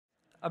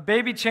A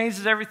baby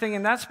changes everything,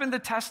 and that's been the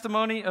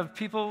testimony of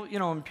people,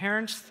 and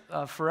parents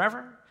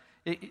forever.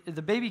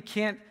 The baby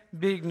can't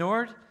be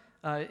ignored.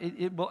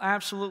 It will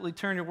absolutely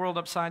turn your world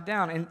upside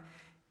down.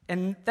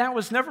 And that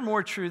was never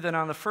more true than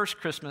on the first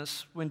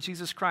Christmas when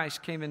Jesus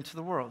Christ came into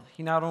the world.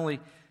 He not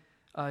only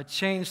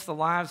changed the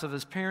lives of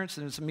his parents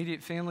and his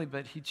immediate family,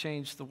 but he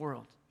changed the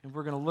world. And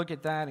we're going to look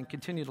at that and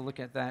continue to look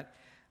at that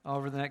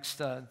over the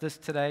next,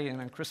 today and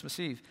on Christmas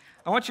Eve.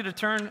 I want you to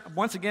turn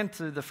once again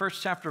to the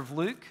first chapter of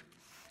Luke.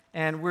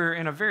 And we're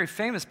in a very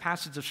famous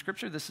passage of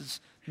Scripture. This is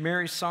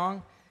Mary's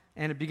song,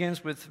 and it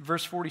begins with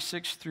verse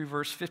 46 through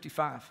verse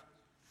 55.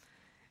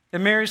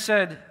 And Mary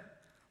said,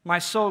 "My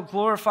soul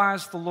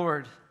glorifies the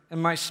Lord,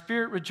 and my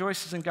spirit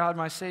rejoices in God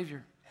my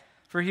Savior,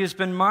 for he has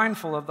been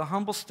mindful of the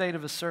humble state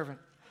of his servant.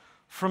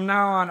 From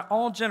now on,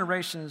 all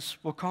generations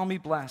will call me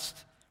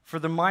blessed, for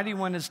the Mighty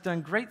One has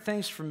done great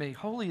things for me.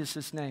 Holy is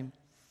his name.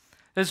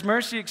 His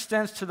mercy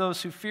extends to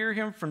those who fear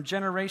him from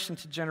generation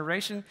to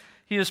generation.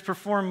 He has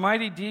performed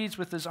mighty deeds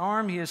with his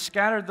arm. He has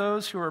scattered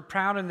those who are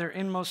proud in their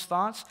inmost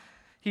thoughts.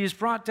 He has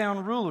brought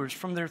down rulers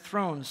from their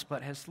thrones,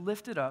 but has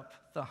lifted up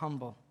the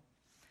humble.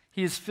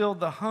 He has filled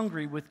the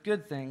hungry with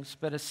good things,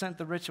 but has sent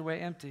the rich away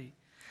empty.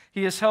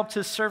 He has helped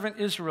his servant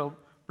Israel,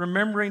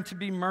 remembering to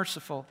be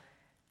merciful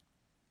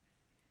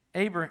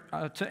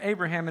to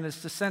Abraham and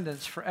his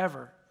descendants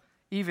forever,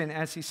 even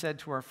as he said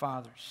to our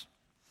fathers."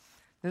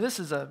 Now, this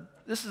is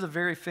a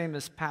very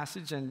famous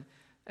passage, and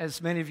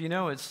as many of you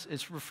know,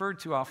 it's referred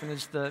to often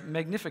as the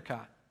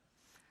Magnificat.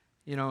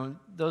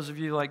 Those of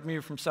you like me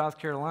from South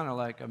Carolina are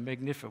like, a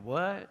Magnificat,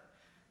 what?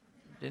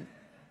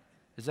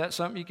 Is that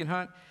something you can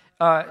hunt?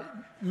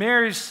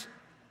 Mary's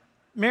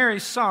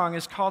song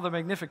is called the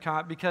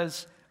Magnificat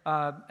because,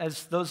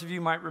 as those of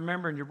you might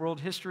remember in your world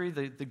history,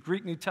 the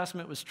Greek New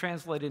Testament was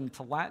translated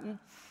into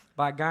Latin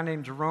by a guy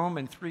named Jerome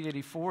in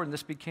 384, and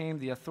this became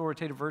the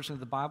authoritative version of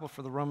the Bible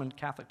for the Roman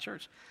Catholic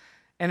Church.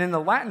 And in the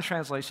Latin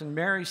translation,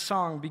 Mary's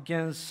song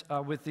begins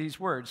with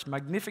these words,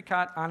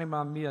 "Magnificat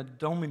anima mea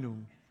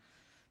Dominum."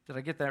 Did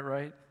I get that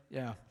right?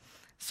 Yeah.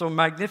 So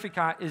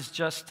Magnificat is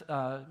just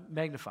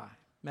magnify.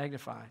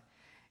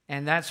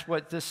 And that's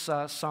what this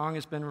song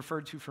has been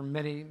referred to for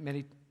many,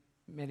 many,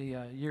 many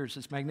years.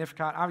 It's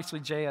Magnificat. Obviously,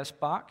 J.S.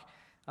 Bach.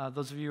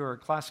 Those of you who are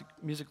classic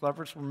music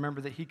lovers will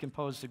remember that he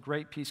composed a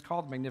great piece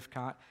called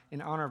Magnificat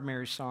in honor of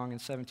Mary's song in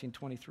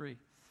 1723.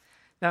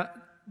 Now,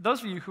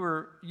 those of you who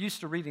are used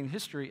to reading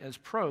history as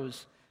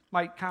prose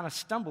might kind of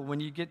stumble when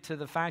you get to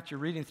the fact you're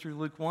reading through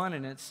Luke 1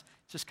 and it's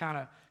just kind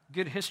of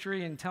good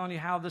history and telling you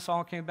how this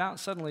all came about, and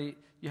suddenly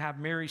you have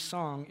Mary's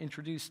song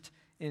introduced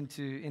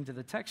into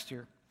the text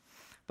here.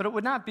 But it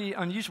would not be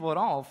unusual at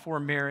all for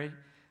Mary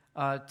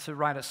to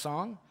write a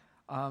song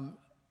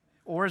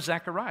or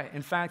Zechariah.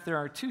 In fact, there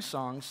are two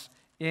songs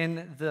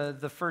in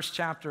the first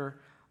chapter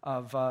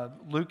of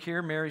Luke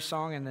here, Mary's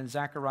song, and then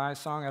Zechariah's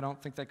song. I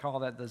don't think they call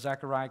that the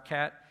Zechariah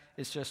cat.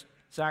 It's just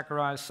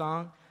Zechariah's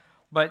song.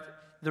 But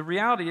the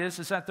reality is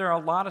that there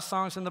are a lot of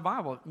songs in the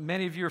Bible.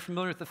 Many of you are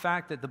familiar with the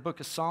fact that the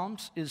book of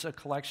Psalms is a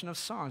collection of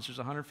songs. There's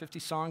 150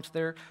 songs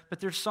there, but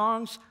there's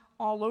songs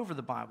all over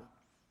the Bible.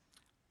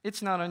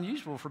 It's not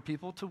unusual for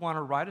people to want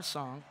to write a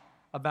song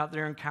about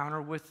their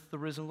encounter with the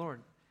risen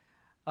Lord,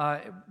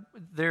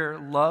 their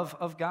love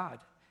of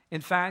God.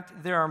 In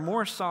fact, there are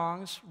more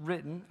songs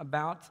written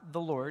about the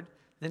Lord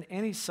than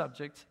any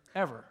subject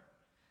ever.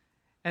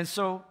 And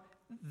so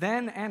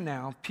then and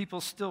now,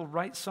 people still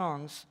write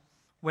songs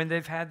when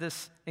they've had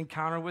this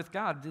encounter with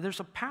God. There's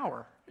a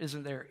power,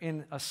 isn't there,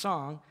 in a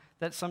song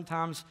that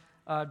sometimes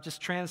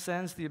just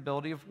transcends the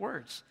ability of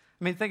words.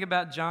 I mean, think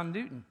about John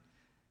Newton.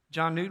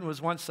 John Newton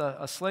was once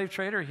a slave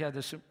trader. He had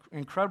this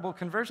incredible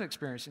conversion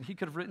experience, and he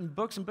could have written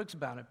books and books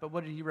about it. But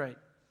what did he write?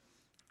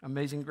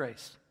 Amazing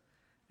Grace.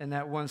 And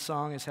that one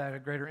song has had a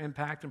greater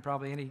impact than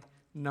probably any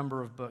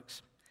number of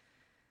books.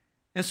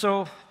 And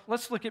so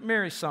let's look at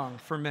Mary's song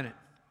for a minute.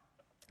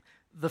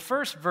 The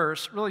first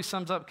verse really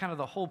sums up kind of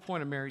the whole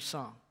point of Mary's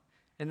song,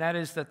 and that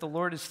is that the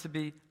Lord is to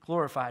be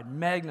glorified,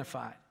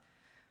 magnified.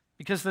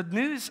 Because the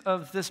news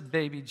of this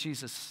baby,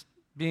 Jesus,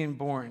 being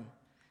born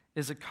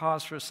is a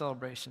cause for a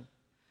celebration.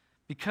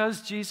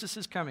 Because Jesus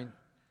is coming,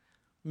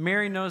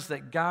 Mary knows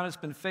that God has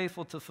been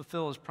faithful to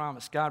fulfill his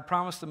promise. God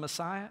promised the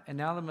Messiah, and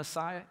now the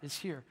Messiah is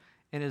here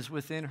and is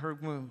within her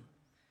womb.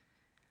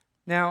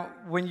 Now,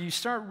 when you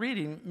start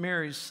reading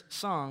Mary's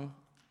song,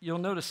 you'll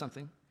notice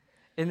something.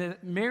 And then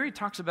Mary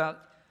talks about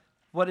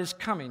what is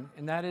coming,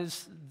 and that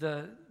is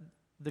the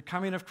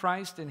coming of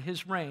Christ and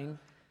his reign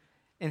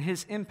and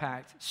his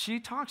impact. She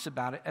talks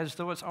about it as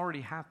though it's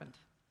already happened.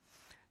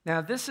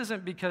 Now, this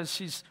isn't because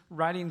she's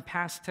writing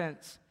past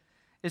tense.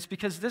 It's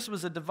because this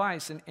was a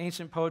device in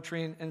ancient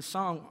poetry and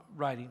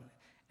songwriting,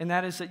 and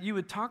that is that you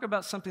would talk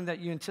about something that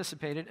you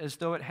anticipated as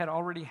though it had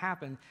already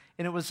happened,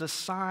 and it was a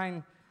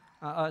sign,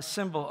 a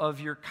symbol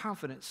of your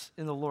confidence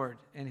in the Lord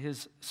and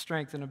his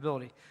strength and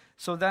ability.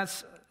 So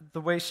that's the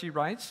way she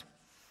writes,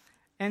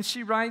 and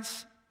she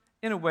writes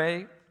in a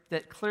way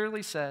that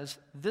clearly says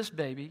this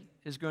baby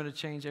is going to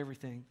change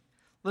everything.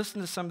 Listen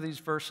to some of these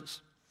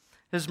verses.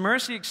 His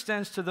mercy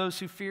extends to those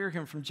who fear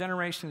him from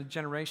generation to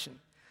generation.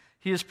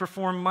 He has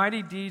performed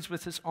mighty deeds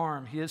with his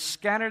arm. He has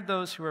scattered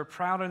those who are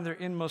proud in their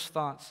inmost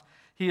thoughts.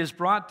 He has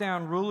brought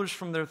down rulers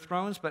from their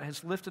thrones, but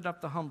has lifted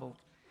up the humble.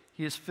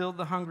 He has filled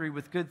the hungry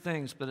with good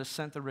things, but has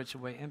sent the rich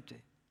away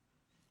empty.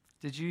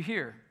 Did you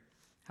hear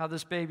how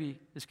this baby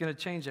is going to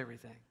change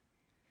everything?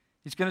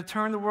 He's going to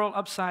turn the world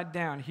upside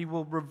down. He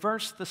will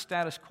reverse the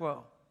status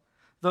quo.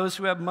 Those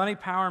who have money,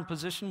 power, and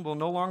position will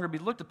no longer be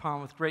looked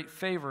upon with great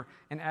favor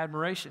and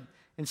admiration.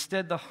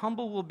 Instead, the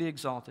humble will be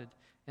exalted,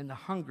 and the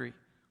hungry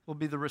will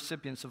be the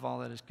recipients of all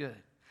that is good.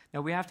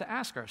 Now, we have to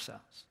ask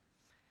ourselves,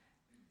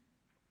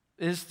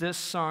 is this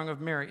song of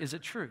Mary, is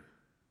it true?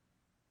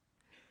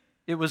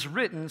 It was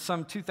written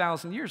some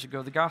 2,000 years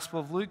ago. The Gospel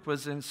of Luke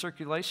was in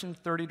circulation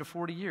 30 to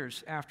 40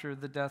 years after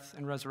the death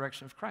and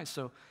resurrection of Christ.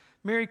 So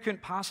Mary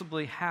couldn't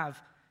possibly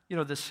have,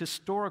 this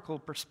historical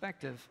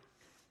perspective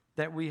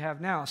that we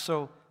have now.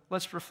 So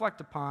let's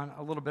reflect upon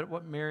a little bit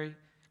what Mary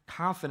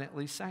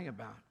confidently sang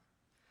about.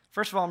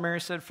 First of all, Mary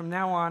said, "From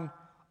now on,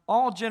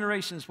 all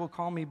generations will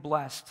call me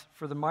blessed,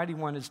 for the Mighty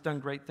One has done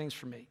great things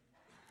for me."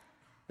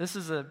 This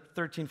is a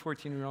 13,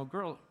 14-year-old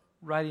girl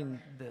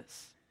writing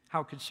this.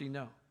 How could she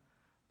know?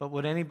 But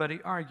would anybody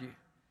argue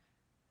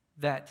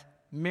that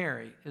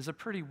Mary is a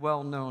pretty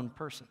well-known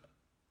person?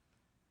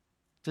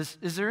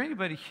 Is there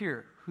anybody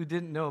here who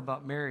didn't know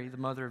about Mary, the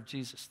mother of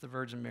Jesus, the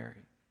Virgin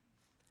Mary?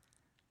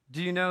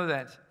 Do you know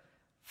that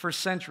for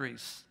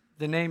centuries,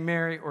 the name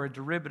Mary, or a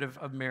derivative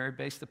of Mary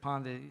based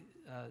upon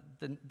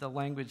the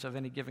language of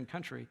any given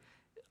country,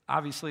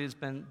 obviously has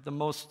been the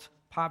most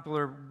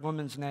popular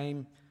woman's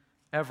name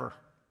ever?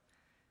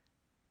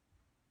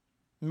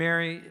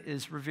 Mary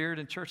is revered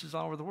in churches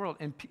all over the world,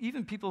 and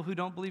even people who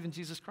don't believe in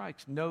Jesus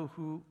Christ know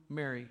who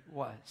Mary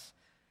was.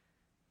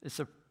 It's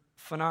a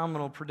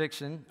phenomenal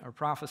prediction or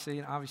prophecy,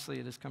 and obviously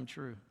it has come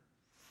true.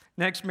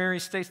 Next, Mary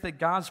states that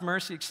God's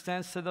mercy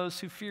extends to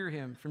those who fear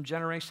him from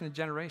generation to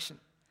generation.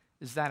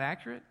 Is that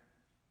accurate?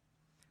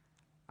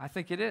 I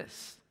think it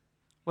is.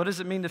 What does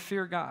it mean to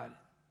fear God?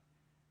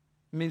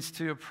 It means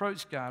to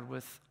approach God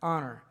with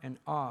honor and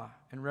awe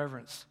and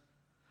reverence.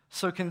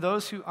 So can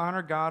those who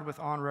honor God with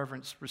awe and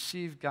reverence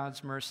receive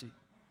God's mercy?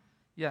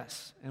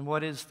 Yes. And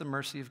what is the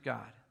mercy of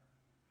God?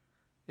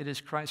 It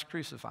is Christ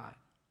crucified.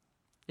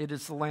 It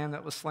is the Lamb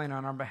that was slain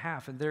on our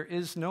behalf. And there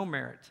is no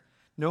merit,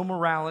 no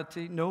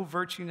morality, no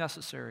virtue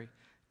necessary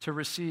to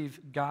receive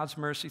God's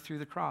mercy through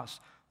the cross.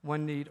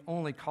 One need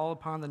only call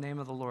upon the name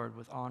of the Lord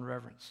with awe and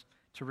reverence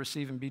to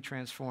receive and be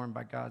transformed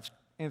by God's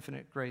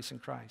infinite grace in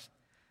Christ.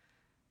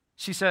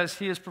 She says,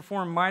 he has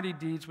performed mighty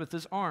deeds with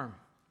his arm.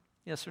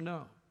 Yes or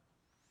no?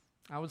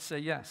 I would say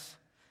yes.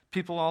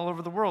 People all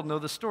over the world know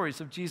the stories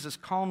of Jesus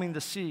calming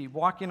the sea,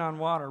 walking on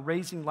water,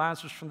 raising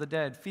Lazarus from the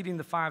dead, feeding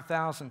the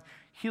 5,000,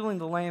 healing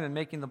the lame, and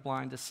making the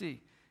blind to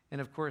see.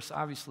 And of course,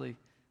 obviously,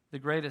 the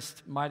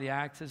greatest mighty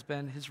act has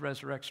been his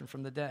resurrection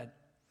from the dead.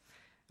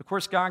 Of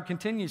course, God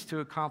continues to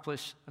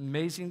accomplish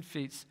amazing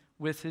feats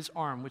with his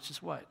arm, which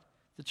is what?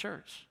 The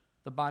church,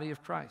 the body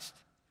of Christ.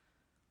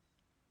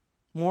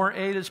 More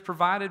aid is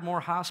provided,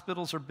 more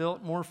hospitals are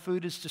built, more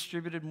food is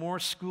distributed, more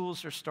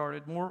schools are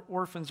started, more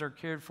orphans are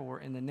cared for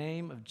in the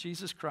name of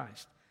Jesus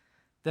Christ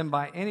than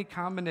by any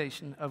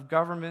combination of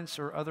governments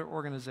or other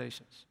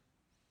organizations.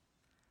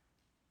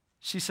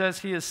 She says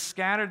he has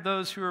scattered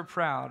those who are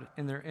proud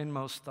in their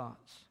inmost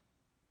thoughts.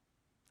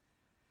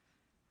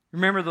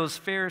 Remember those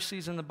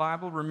Pharisees in the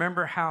Bible?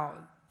 Remember how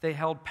they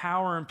held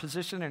power and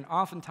position, and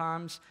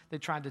oftentimes they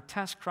tried to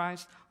test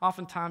Christ.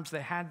 Oftentimes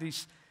they had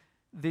these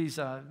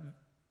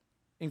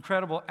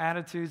incredible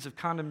attitudes of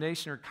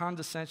condemnation or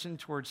condescension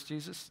towards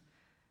Jesus.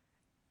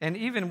 And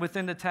even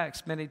within the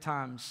text, many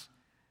times,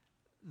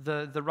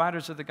 the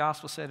writers of the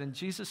gospel said, and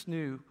Jesus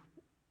knew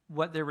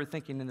what they were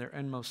thinking in their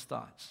inmost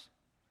thoughts.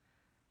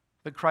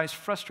 But Christ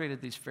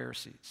frustrated these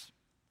Pharisees.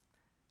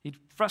 He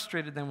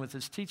frustrated them with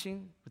his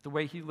teaching, with the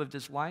way he lived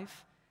his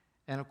life,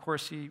 and of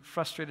course, he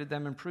frustrated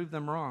them and proved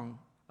them wrong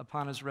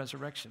upon his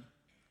resurrection.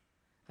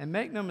 And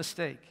make no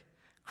mistake,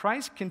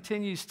 Christ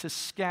continues to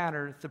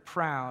scatter the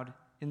proud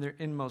in their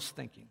inmost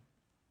thinking.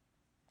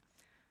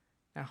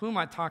 Now, who am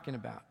I talking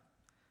about?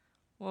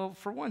 Well,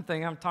 for one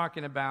thing, I'm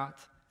talking about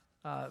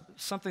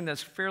something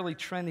that's fairly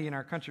trendy in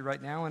our country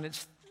right now, and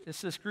it's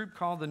this group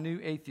called the New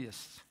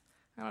Atheists.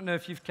 I don't know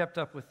if you've kept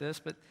up with this,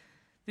 but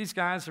these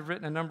guys have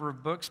written a number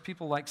of books,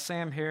 people like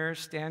Sam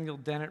Harris, Daniel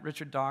Dennett,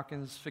 Richard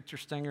Dawkins, Victor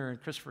Stenger,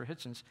 and Christopher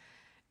Hitchens.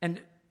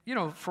 And,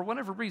 for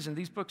whatever reason,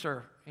 these books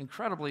are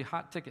incredibly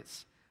hot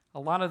tickets. A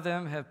lot of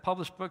them have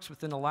published books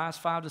within the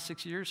last 5 to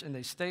 6 years, and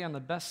they stay on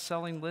the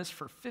best-selling list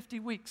for 50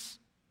 weeks.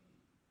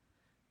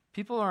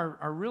 People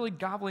are really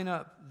gobbling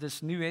up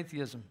this new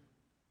atheism.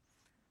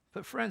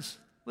 But friends,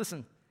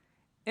 listen,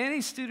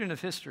 any student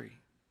of history,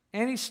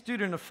 any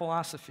student of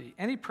philosophy,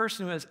 any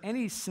person who has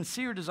any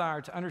sincere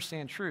desire to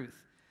understand truth,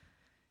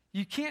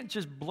 you can't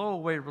just blow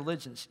away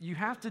religions. You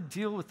have to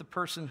deal with the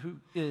person who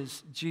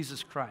is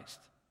Jesus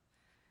Christ.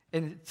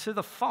 And to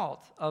the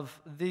fault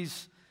of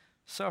these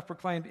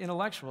self-proclaimed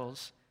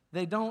intellectuals,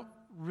 they don't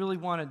really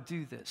want to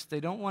do this. They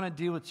don't want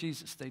to deal with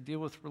Jesus. They deal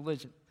with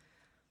religion.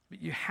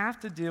 But you have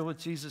to deal with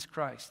Jesus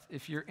Christ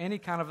if you're any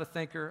kind of a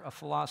thinker, a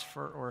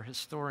philosopher, or a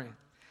historian.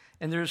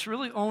 And there's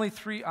really only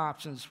three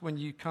options when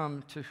you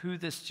come to who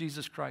this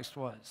Jesus Christ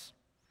was.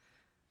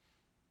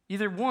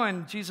 Either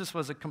one, Jesus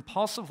was a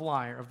compulsive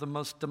liar of the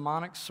most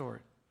demonic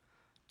sort.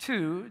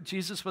 Two,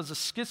 Jesus was a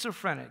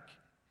schizophrenic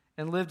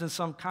and lived in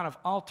some kind of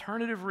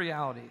alternative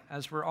reality,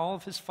 as were all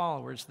of his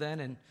followers then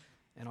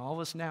and all of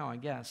us now, I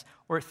guess.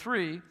 Or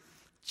three,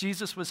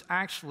 Jesus was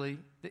actually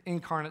the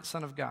incarnate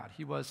Son of God.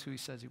 He was who he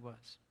says he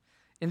was.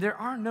 And there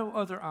are no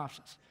other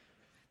options.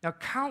 Now,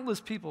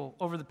 countless people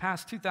over the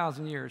past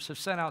 2,000 years have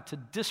set out to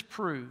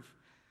disprove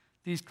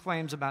these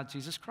claims about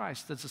Jesus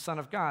Christ as the Son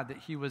of God, that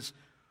he was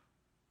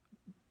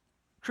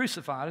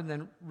crucified and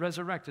then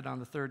resurrected on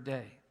the third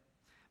day.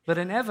 But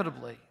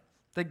inevitably,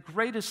 the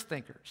greatest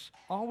thinkers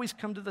always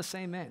come to the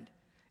same end.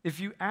 If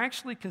you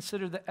actually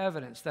consider the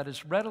evidence that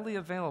is readily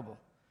available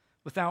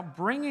without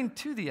bringing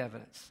to the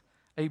evidence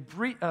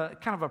kind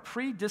of a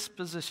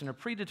predisposition, a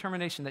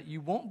predetermination that you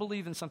won't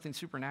believe in something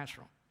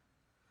supernatural,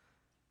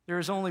 there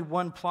is only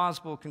one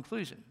plausible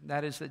conclusion.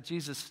 That is that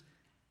Jesus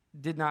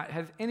did not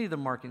have any of the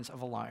markings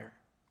of a liar.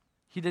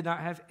 He did not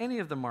have any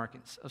of the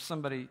markings of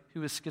somebody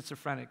who is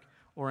schizophrenic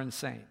or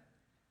insane.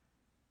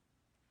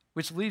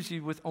 Which leaves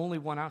you with only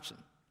one option,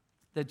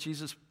 that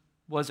Jesus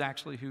was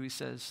actually who he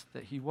says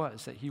that he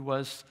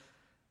was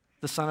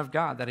the Son of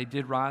God, that he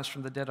did rise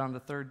from the dead on the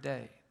third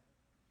day.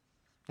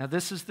 Now,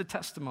 this is the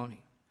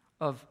testimony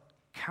of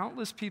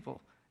countless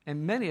people,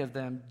 and many of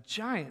them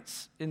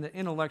giants in the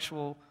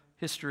intellectual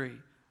history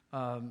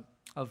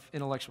of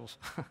intellectuals.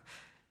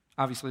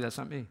 Obviously, that's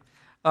not me.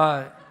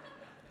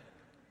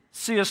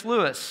 C.S.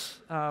 Lewis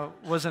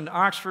was an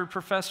Oxford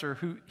professor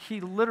who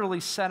he literally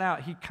set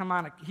out,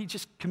 he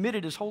just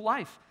committed his whole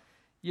life,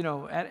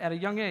 at a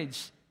young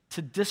age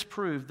to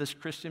disprove this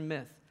Christian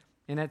myth.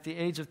 And at the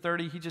age of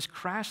 30, he just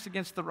crashed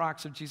against the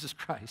rocks of Jesus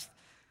Christ.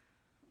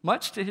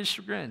 Much to his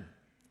chagrin,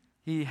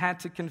 he had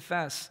to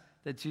confess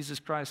that Jesus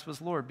Christ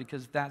was Lord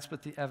because that's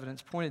what the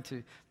evidence pointed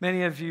to.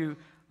 Many of you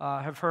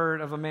have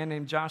heard of a man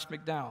named Josh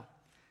McDowell.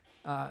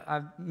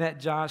 I met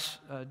Josh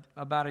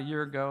about a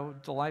year ago,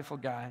 delightful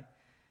guy.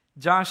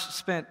 Josh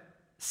spent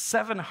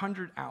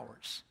 700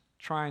 hours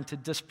trying to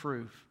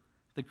disprove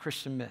the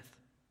Christian myth.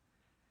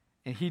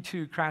 And he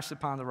too crashed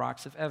upon the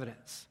rocks of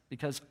evidence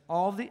because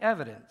all the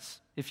evidence,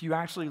 if you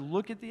actually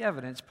look at the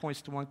evidence,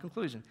 points to one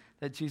conclusion,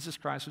 that Jesus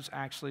Christ was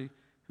actually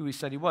who he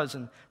said he was.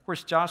 And of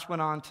course, Josh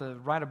went on to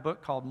write a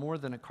book called More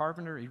Than a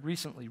Carpenter. He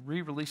recently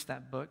re-released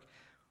that book.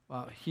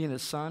 He and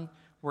his son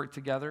worked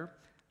together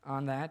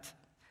on that.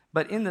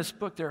 But in this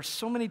book, there are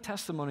so many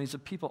testimonies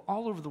of people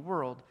all over the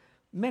world,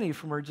 many of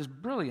whom are just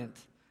brilliant,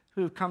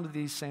 who have come to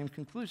these same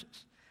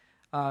conclusions.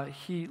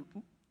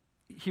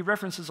 He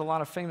references a lot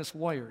of famous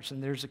lawyers,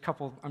 and there's a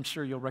couple, I'm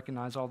sure you'll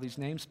recognize all these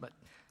names, but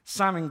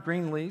Simon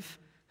Greenleaf,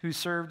 who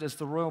served as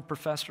the Royal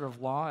Professor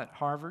of Law at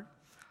Harvard,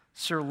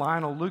 Sir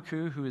Lionel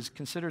Lucas, who is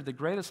considered the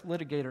greatest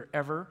litigator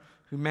ever,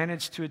 who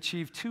managed to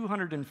achieve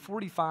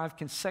 245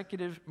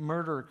 consecutive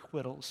murder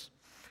acquittals,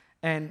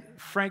 and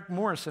Frank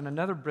Morrison,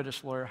 another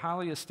British lawyer,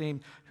 highly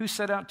esteemed, who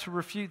set out to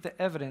refute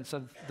the evidence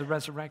of the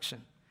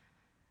resurrection.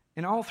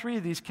 And all three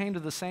of these came to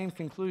the same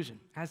conclusion,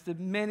 as did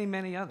many,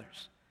 many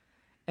others.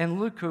 And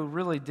Lucas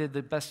really did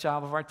the best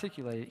job of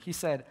articulating it. He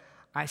said,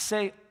 I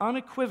say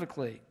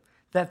unequivocally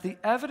that the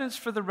evidence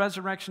for the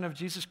resurrection of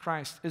Jesus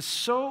Christ is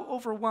so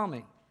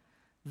overwhelming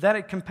that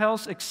it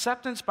compels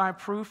acceptance by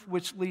proof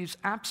which leaves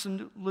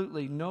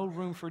absolutely no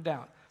room for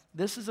doubt.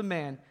 This is a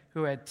man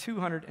who had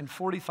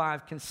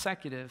 245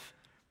 consecutive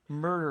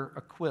murder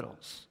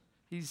acquittals.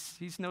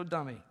 He's no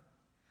dummy.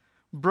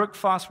 Brooke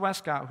Foss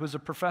Westcott, who's a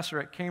professor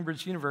at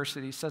Cambridge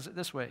University, says it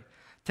this way: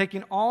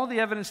 taking all the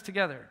evidence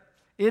together,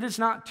 it is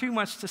not too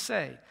much to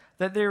say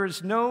that there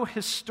is no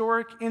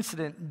historic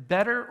incident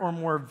better or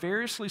more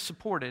variously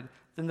supported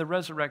than the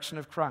resurrection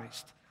of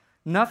Christ.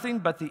 Nothing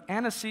but the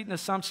antecedent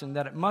assumption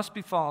that it must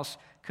be false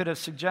could have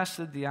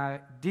suggested the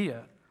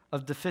idea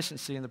of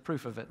deficiency in the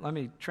proof of it. Let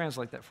me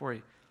translate that for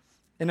you.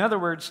 In other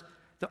words,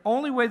 the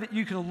only way that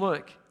you can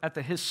look at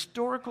the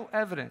historical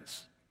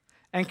evidence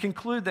and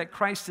conclude that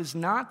Christ is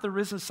not the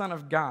risen Son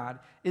of God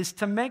is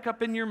to make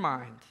up in your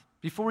mind,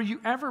 before you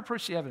ever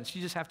approach the evidence,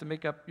 you just have to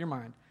make up your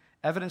mind.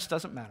 Evidence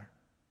doesn't matter.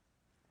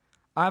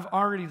 I've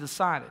already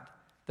decided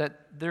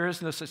that there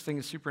is no such thing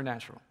as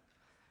supernatural.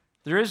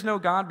 There is no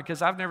God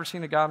because I've never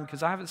seen a God, and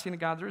because I haven't seen a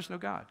God, there is no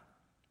God.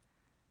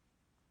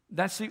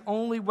 That's the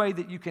only way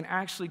that you can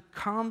actually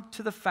come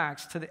to the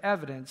facts, to the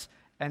evidence,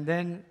 and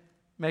then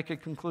make a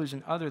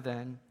conclusion other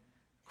than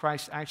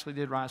Christ actually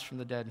did rise from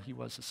the dead and he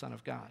was the Son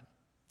of God.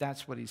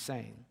 That's what he's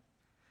saying.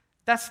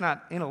 That's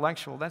not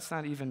intellectual. That's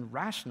not even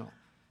rational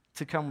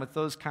to come with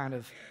those kind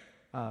of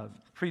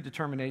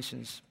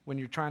predeterminations when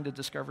you're trying to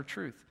discover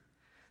truth.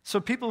 So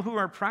people who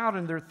are proud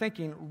in their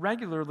thinking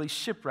regularly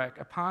shipwreck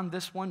upon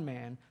this one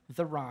man,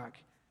 the rock,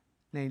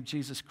 named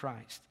Jesus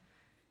Christ.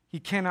 He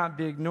cannot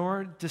be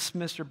ignored,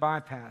 dismissed, or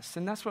bypassed.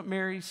 And that's what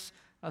Mary's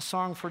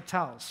song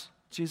foretells.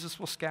 Jesus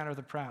will scatter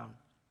the proud.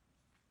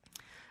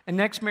 And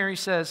next, Mary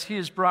says, he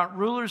has brought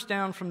rulers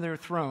down from their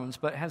thrones,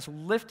 but has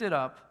lifted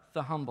up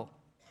the humble.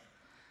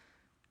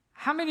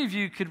 How many of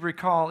you could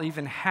recall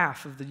even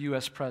half of the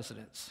U.S.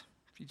 presidents?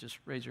 If you just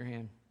raise your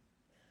hand.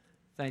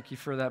 Thank you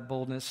for that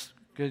boldness.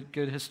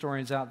 Good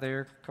historians out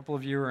there. A couple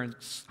of you are in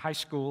high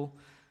school.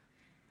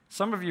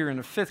 Some of you are in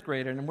the fifth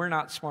grade, and we're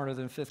not smarter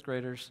than fifth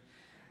graders.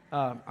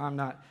 I'm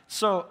not.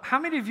 So how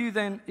many of you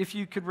then, if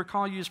you could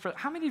recall U.S.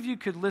 presidents, how many of you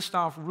could list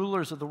off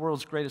rulers of the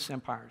world's greatest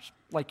empires,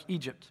 like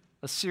Egypt,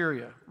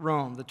 Assyria,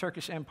 Rome, the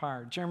Turkish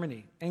Empire,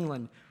 Germany,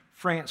 England,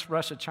 France,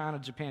 Russia, China,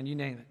 Japan, you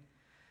name it.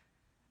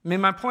 I mean,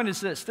 my point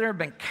is this. There have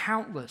been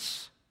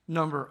countless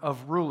number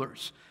of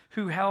rulers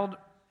who held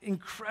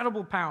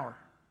incredible power.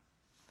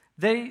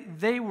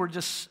 They were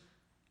just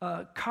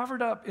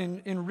covered up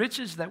in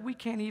riches that we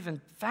can't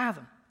even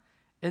fathom.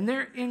 And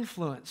their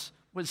influence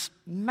was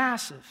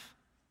massive.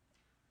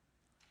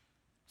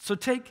 So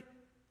take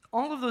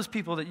all of those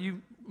people that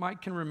you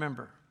can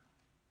remember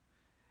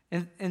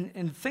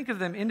and think of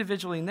them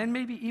individually, and then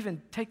maybe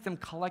even take them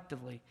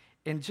collectively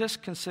and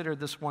just consider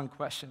this one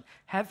question.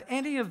 Have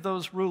any of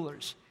those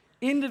rulers,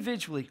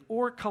 individually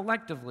or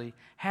collectively,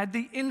 had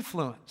the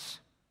influence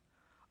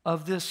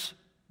of this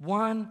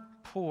one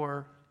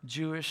poor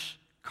Jewish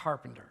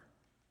carpenter?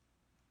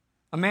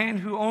 A man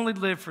who only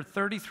lived for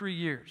 33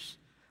 years,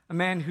 a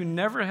man who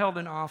never held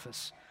an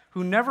office,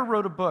 who never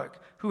wrote a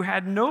book, who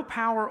had no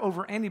power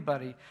over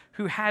anybody,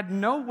 who had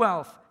no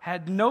wealth,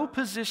 had no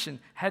position,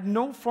 had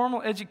no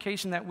formal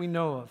education that we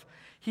know of.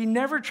 He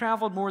never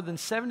traveled more than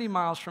 70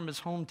 miles from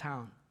his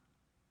hometown.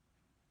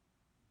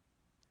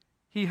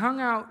 He hung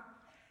out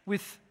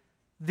with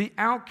the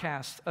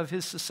outcasts of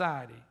his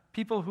society,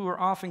 people who were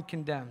often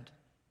condemned.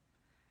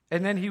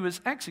 And then he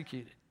was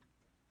executed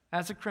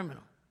as a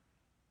criminal.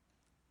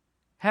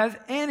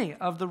 Have any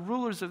of the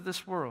rulers of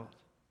this world,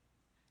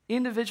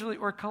 individually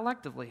or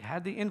collectively,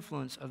 had the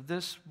influence of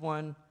this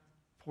one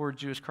poor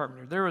Jewish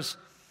carpenter? There was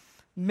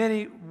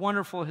many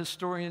wonderful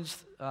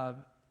historians,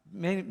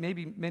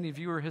 maybe many of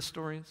you are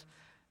historians,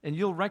 and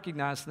you'll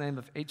recognize the name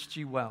of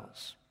H.G.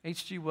 Wells.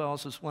 H.G.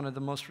 Wells is one of the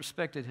most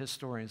respected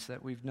historians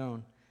that we've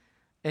known,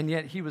 and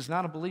yet he was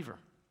not a believer,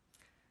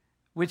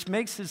 which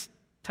makes his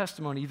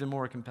testimony even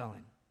more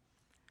compelling.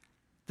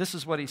 This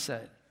is what he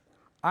said: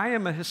 I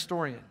am a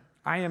historian.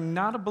 I am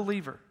not a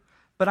believer,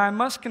 but I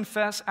must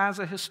confess as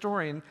a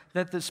historian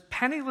that this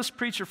penniless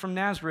preacher from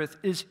Nazareth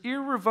is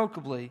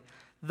irrevocably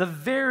the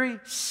very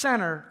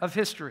center of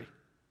history.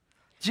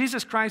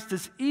 Jesus Christ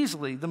is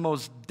easily the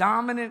most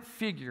dominant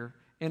figure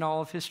in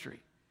all of history.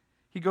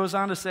 He goes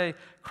on to say,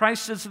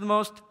 Christ is the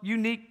most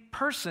unique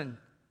person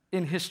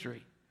in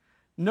history.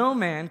 No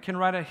man can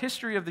write a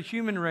history of the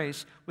human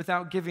race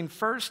without giving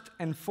first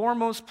and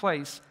foremost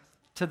place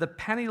to the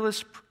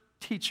penniless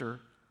teacher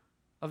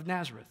of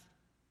Nazareth.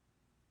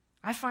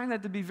 I find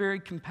that to be very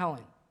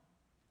compelling.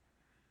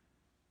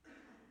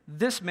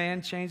 This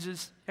man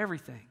changes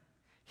everything.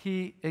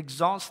 He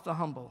exalts the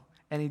humble,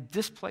 and he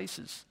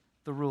displaces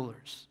the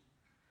rulers.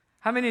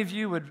 How many of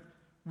you would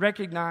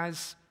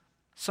recognize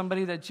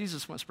somebody that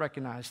Jesus once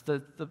recognized,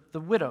 the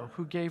widow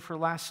who gave her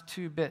last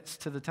 2 bits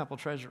to the temple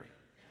treasury?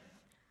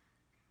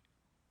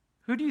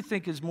 Who do you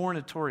think is more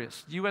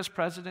notorious, U.S.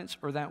 presidents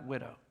or that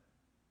widow?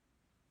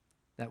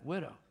 That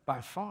widow,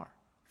 by far.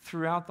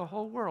 Throughout the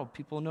whole world,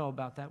 people know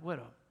about that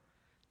widow.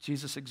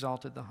 Jesus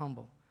exalted the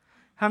humble.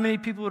 How many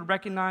people would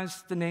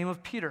recognize the name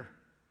of Peter,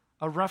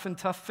 a rough and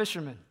tough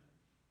fisherman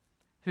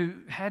who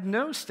had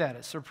no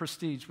status or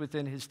prestige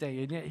within his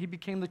day, and yet he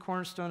became the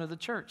cornerstone of the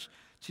church?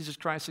 Jesus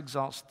Christ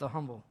exalts the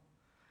humble.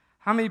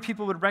 How many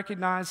people would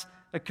recognize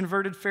a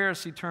converted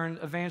Pharisee turned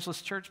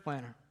evangelist church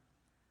planner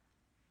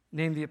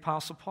named the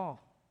Apostle Paul?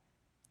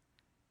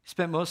 He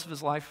spent most of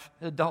his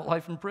adult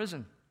life in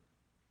prison.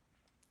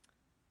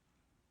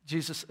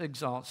 Jesus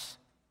exalts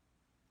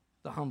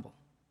the humble.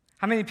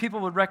 How many people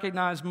would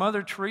recognize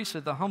Mother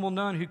Teresa, the humble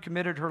nun who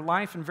committed her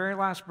life and very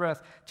last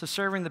breath to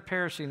serving the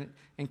perishing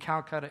in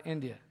Calcutta,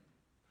 India?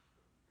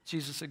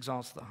 Jesus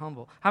exalts the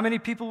humble. How many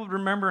people would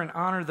remember and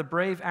honor the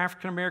brave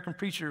African-American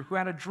preacher who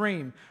had a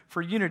dream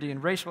for unity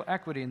and racial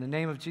equity in the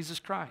name of Jesus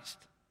Christ?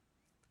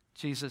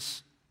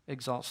 Jesus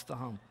exalts the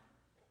humble.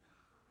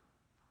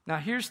 Now,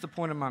 here's the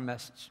point of my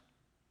message.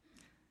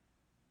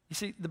 You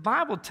see, the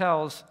Bible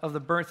tells of the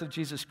birth of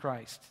Jesus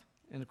Christ.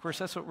 And, of course,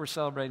 that's what we're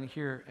celebrating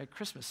here at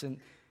Christmas.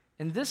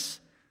 And this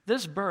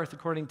birth,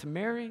 according to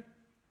Mary,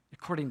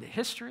 according to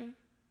history,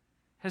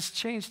 has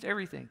changed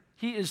everything.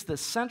 He is the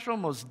central,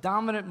 most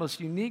dominant, most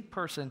unique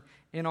person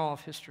in all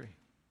of history.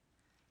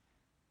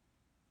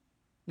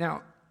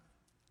 Now,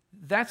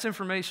 that's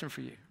information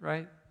for you,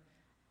 right?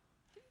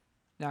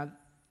 Now,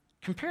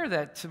 compare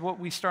that to what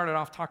we started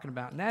off talking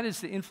about, and that is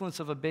the influence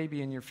of a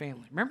baby in your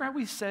family. Remember how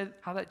we said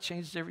how that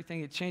changes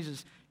everything? It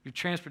changes your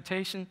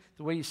transportation,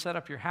 the way you set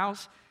up your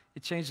house.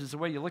 It changes the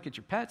way you look at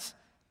your pets.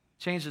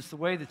 Changes the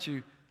way that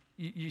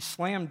you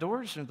slam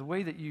doors and the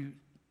way that you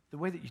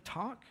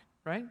talk,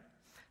 right?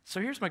 So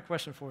here's my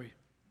question for you.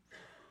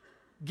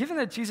 Given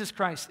that Jesus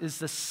Christ is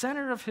the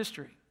center of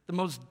history, the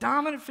most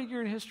dominant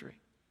figure in history,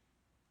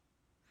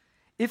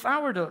 if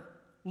I were to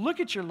look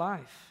at your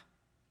life,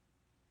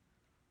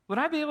 would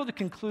I be able to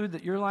conclude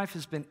that your life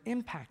has been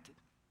impacted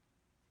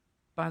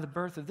by the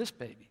birth of this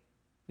baby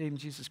named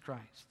Jesus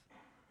Christ?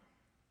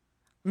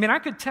 I mean, I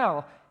could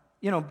tell,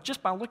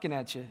 just by looking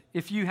at you,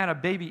 if you had a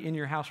baby in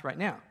your house right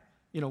now.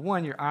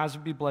 One, your eyes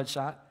would be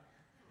bloodshot,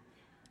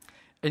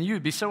 and you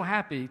would be so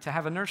happy to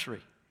have a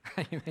nursery,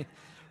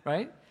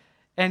 right?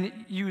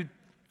 And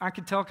I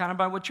could tell kind of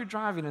by what you're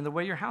driving and the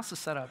way your house is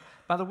set up,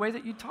 by the way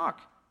that you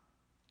talk.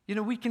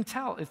 We can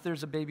tell if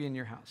there's a baby in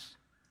your house.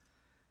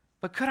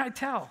 But could I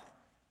tell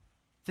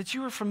that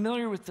you are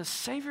familiar with the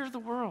Savior of the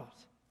world?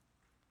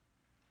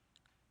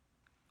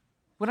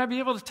 Would I be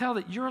able to tell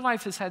that your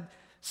life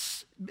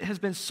has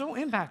been so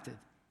impacted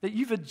that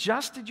you've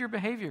adjusted your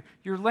behavior,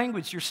 your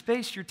language, your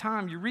space, your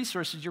time, your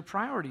resources, your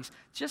priorities,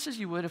 just as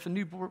you would if a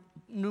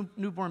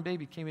newborn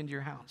baby came into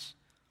your house?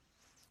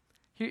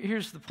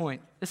 Here's the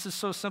point. This is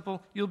so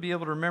simple, you'll be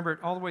able to remember it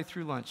all the way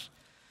through lunch.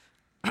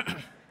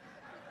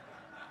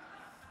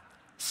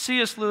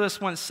 C.S.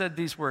 Lewis once said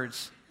these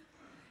words.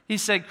 He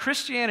said,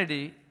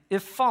 "Christianity,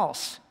 if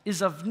false,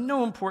 is of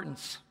no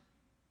importance,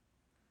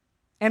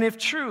 and if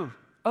true,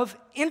 of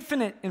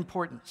infinite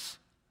importance.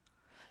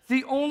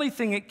 The only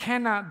thing it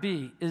cannot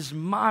be is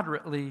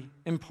moderately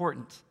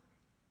important."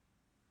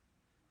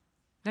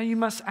 Now you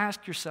must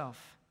ask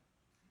yourself,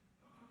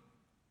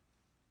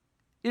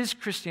 is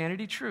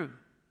Christianity true?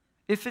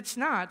 If it's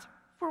not,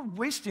 we're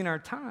wasting our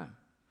time.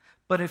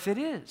 But if it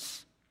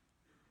is,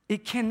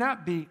 it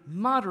cannot be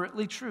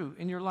moderately true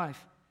in your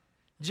life.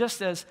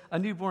 Just as a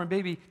newborn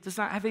baby does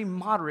not have a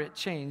moderate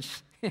change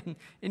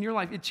in your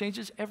life, it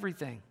changes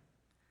everything.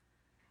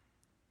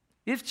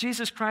 If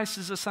Jesus Christ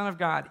is the Son of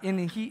God, and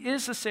He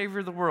is the Savior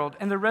of the world,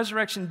 and the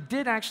resurrection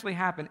did actually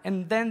happen,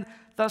 and then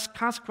thus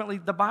consequently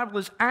the Bible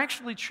is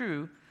actually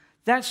true,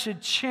 that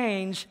should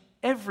change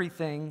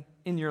everything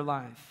in your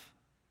life.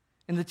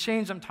 And the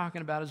change I'm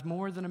talking about is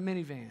more than a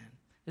minivan.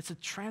 It's a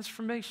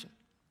transformation.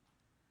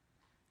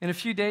 In a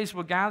few days,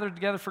 we'll gather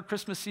together for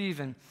Christmas Eve,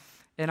 and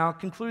I'll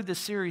conclude this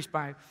series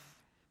by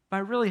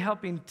really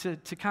helping to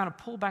kind of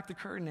pull back the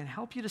curtain and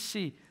help you to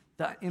see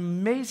the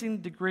amazing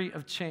degree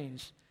of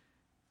change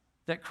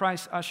that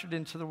Christ ushered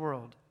into the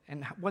world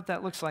and what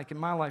that looks like in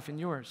my life and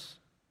yours.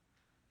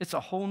 It's a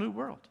whole new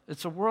world.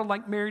 It's a world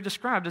like Mary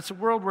described. It's a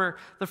world where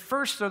the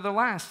first are the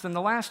last and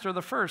the last are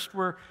the first.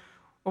 We're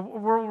a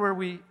world where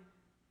we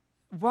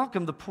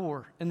welcome the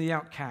poor and the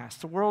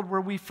outcast, a world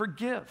where we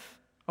forgive,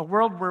 a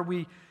world where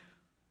we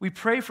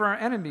pray for our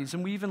enemies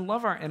and we even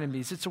love our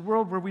enemies. It's a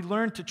world where we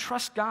learn to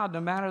trust God no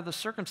matter the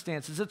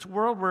circumstances. It's a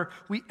world where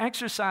we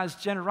exercise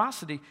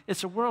generosity.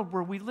 It's a world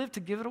where we live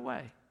to give it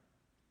away.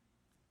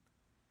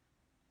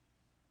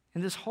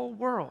 And this whole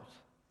world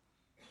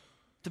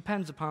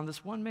depends upon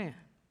this one man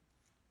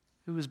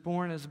who was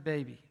born as a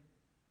baby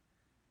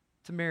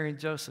to Mary and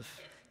Joseph.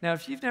 Now,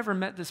 if you've never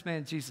met this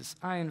man, Jesus,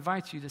 I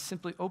invite you to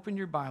simply open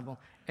your Bible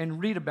and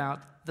read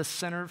about the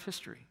center of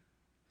history.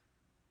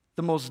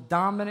 The most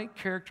dominant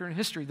character in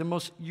history, the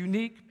most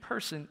unique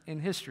person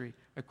in history,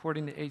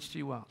 according to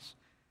H.G. Wells.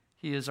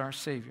 He is our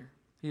Savior.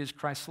 He is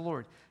Christ the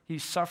Lord. He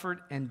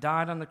suffered and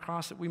died on the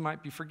cross that we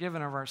might be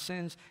forgiven of our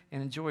sins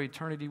and enjoy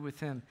eternity with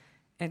Him.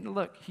 And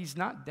look, He's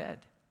not dead.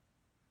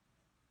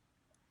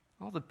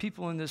 All the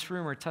people in this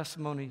room are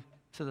testimony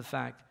to the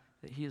fact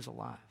that He is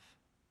alive.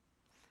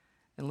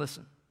 And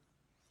listen,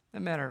 no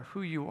matter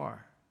who you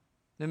are,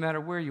 no matter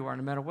where you are,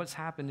 no matter what's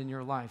happened in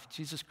your life,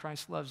 Jesus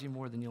Christ loves you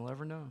more than you'll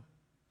ever know.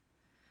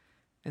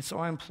 And so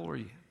I implore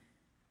you,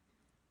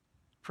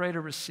 pray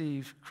to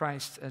receive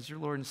Christ as your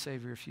Lord and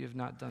Savior if you have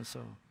not done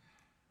so.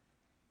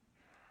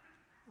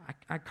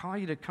 I call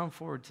you to come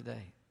forward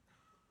today.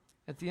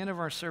 At the end of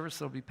our service,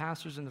 there'll be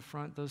pastors in the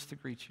front, those to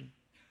greet you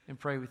and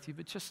pray with you,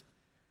 but just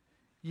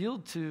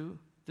yield to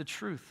the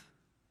truth.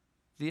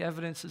 The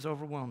evidence is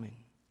overwhelming.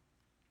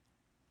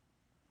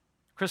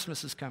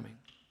 Christmas is coming,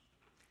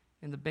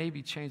 and the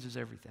baby changes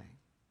everything.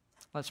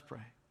 Let's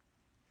pray.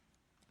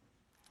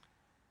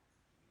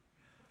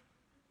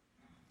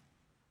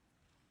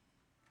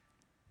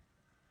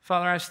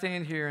 Father, I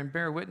stand here and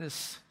bear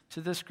witness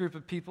to this group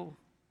of people,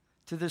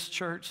 to this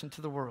church, and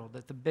to the world,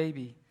 that the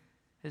baby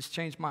has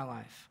changed my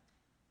life.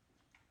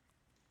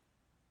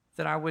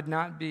 That I would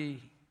not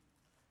be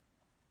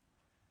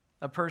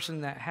a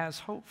person that has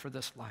hope for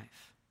this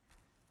life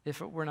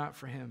if it were not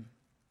for Him.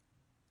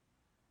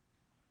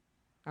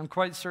 I'm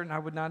quite certain I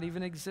would not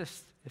even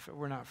exist if it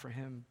were not for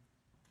Him.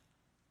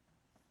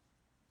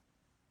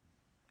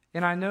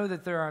 And I know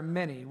that there are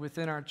many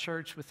within our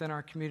church, within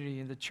our community,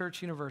 in the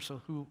church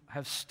universal who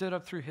have stood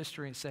up through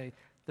history and say,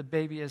 the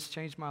baby has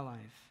changed my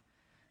life,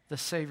 the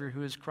Savior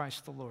who is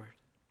Christ the Lord.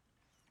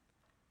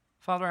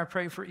 Father, I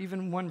pray for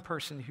even one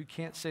person who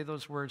can't say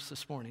those words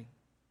this morning,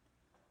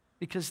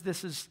 because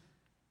this is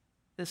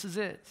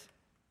it.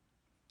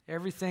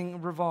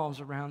 Everything revolves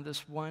around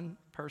this one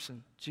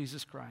person,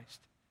 Jesus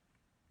Christ.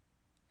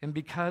 And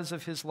because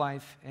of His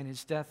life and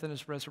His death and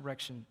His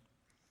resurrection,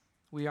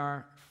 we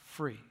are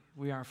free.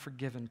 We are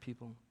forgiven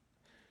people.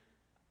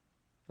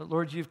 But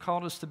Lord, You've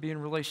called us to be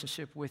in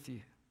relationship with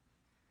You.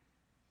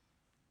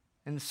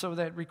 And so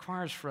that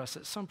requires for us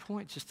at some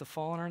point just to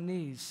fall on our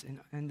knees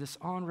and this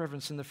awe and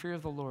reverence and the fear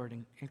of the Lord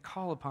and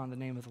call upon the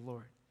name of the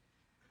Lord.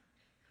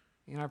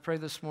 And I pray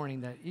this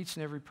morning that each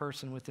and every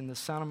person within the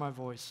sound of my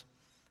voice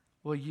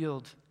will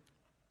yield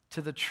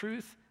to the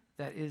truth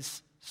that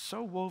is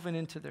so woven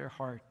into their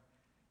heart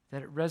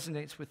that it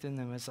resonates within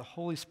them as the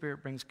Holy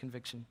Spirit brings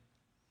conviction.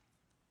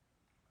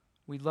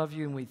 We love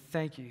you and we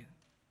thank you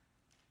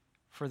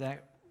for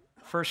that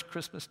first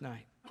Christmas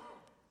night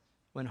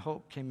when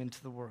hope came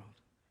into the world.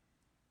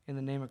 In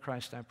the name of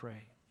Christ I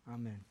pray.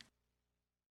 Amen.